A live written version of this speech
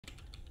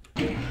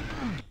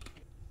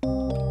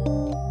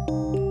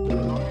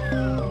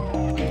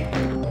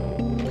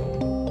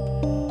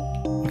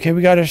Okay,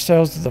 we got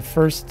ourselves to the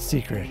first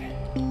secret.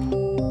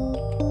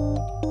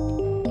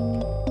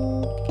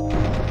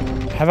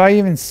 Have I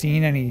even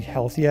seen any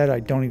health yet? I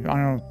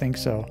don't think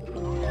so.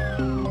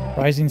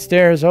 Rising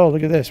stairs. Oh,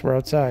 look at this. We're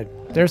outside.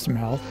 There's some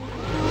health.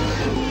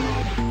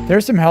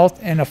 There's some health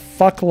and a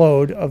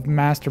fuckload of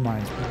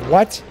masterminds.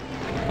 What?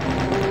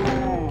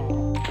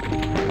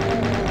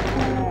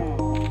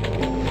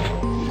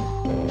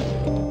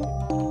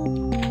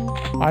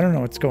 I don't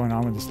know what's going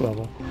on with this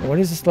level. What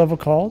is this level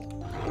called?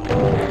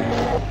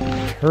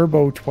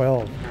 Turbo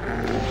 12.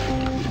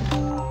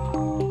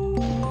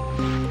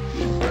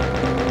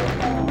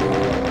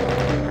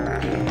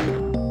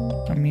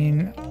 I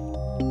mean,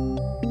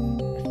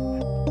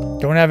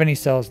 don't have any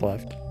cells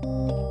left.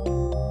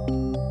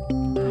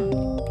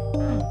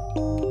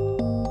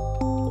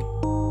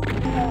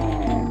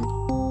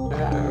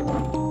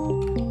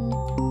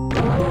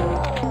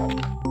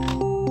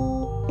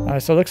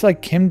 So it looks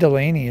like Kim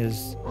Delaney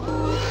is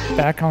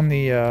back on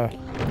the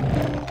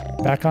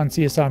back on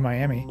CSI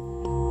Miami.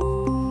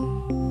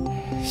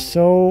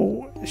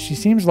 So she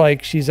seems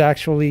like she's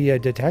actually a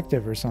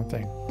detective or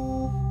something.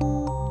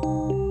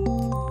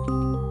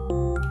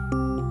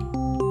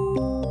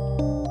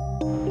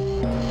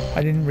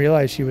 I didn't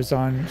realize she was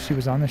on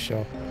the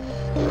show.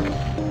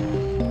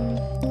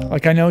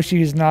 Like, I know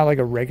she's not like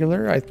a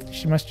regular.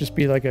 She must just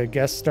be like a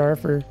guest star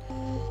for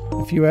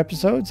a few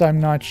episodes. I'm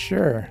not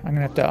sure. I'm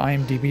gonna have to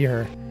IMDb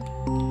her.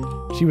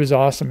 She was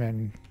awesome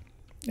in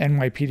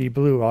NYPD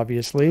Blue,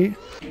 obviously.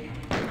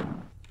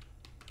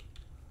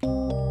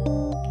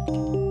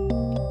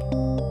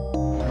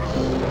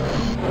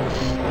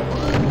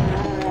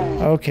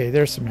 Okay,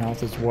 there's some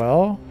health as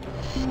well.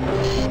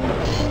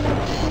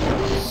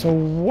 So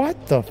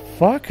what the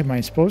fuck am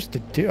I supposed to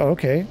do?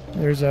 Okay,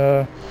 there's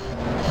a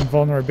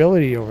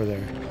invulnerability over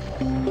there.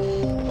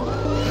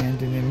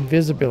 And an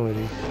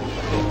invisibility.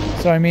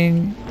 So, I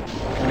mean,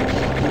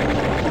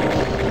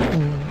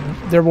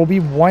 there will be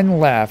one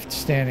left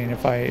standing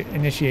if I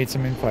initiate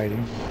some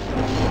infighting.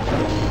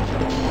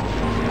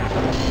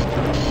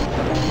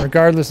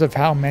 Regardless of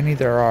how many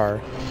there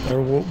are, there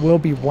will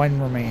be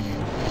one remaining.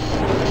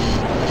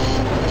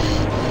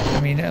 I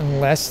mean,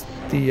 unless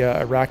the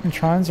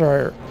arachnotrons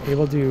are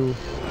able to,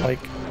 like,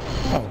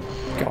 oh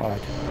god.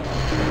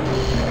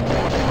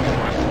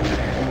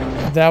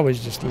 That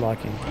was just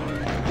lucky.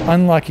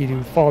 Unlucky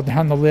to fall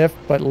down the lift,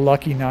 but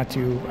lucky not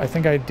to. I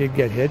think I did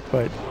get hit,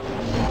 but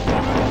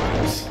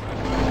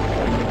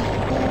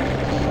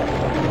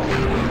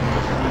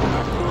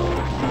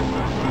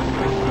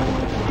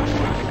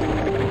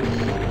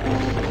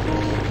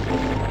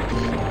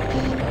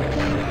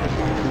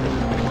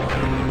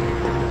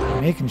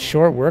making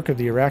short work of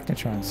the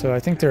arachnotrons. So I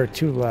think there are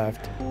 2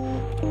 left.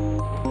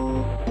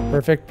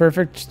 Perfect,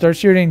 perfect. Start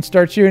shooting,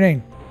 start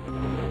shooting.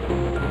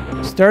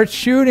 Start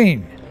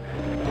shooting.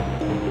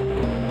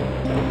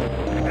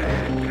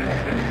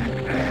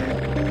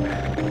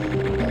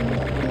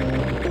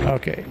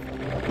 Okay.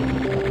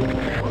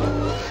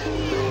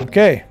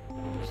 Okay.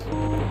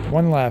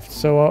 1 left.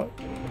 So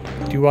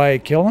do I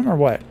kill him or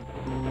what?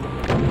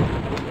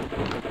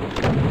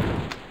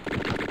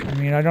 I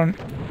mean, I don't...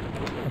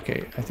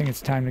 Okay, I think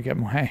it's time to get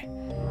my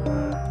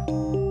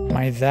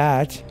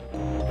that.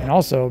 And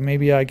also,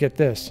 maybe I get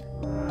this.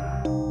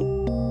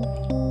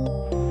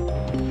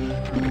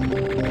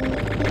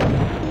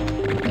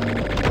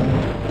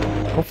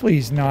 Hopefully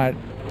he's not...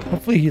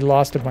 Hopefully he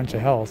lost a bunch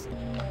of health.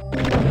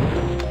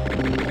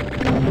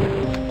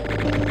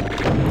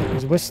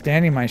 He's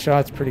withstanding my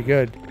shots pretty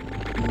good.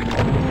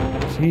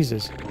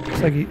 Jesus.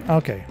 It's like he...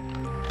 Okay.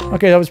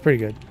 Okay, that was pretty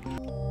good.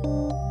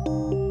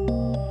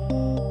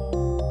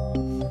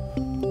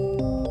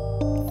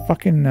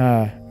 Fucking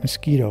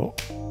mosquito.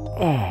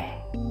 Oh.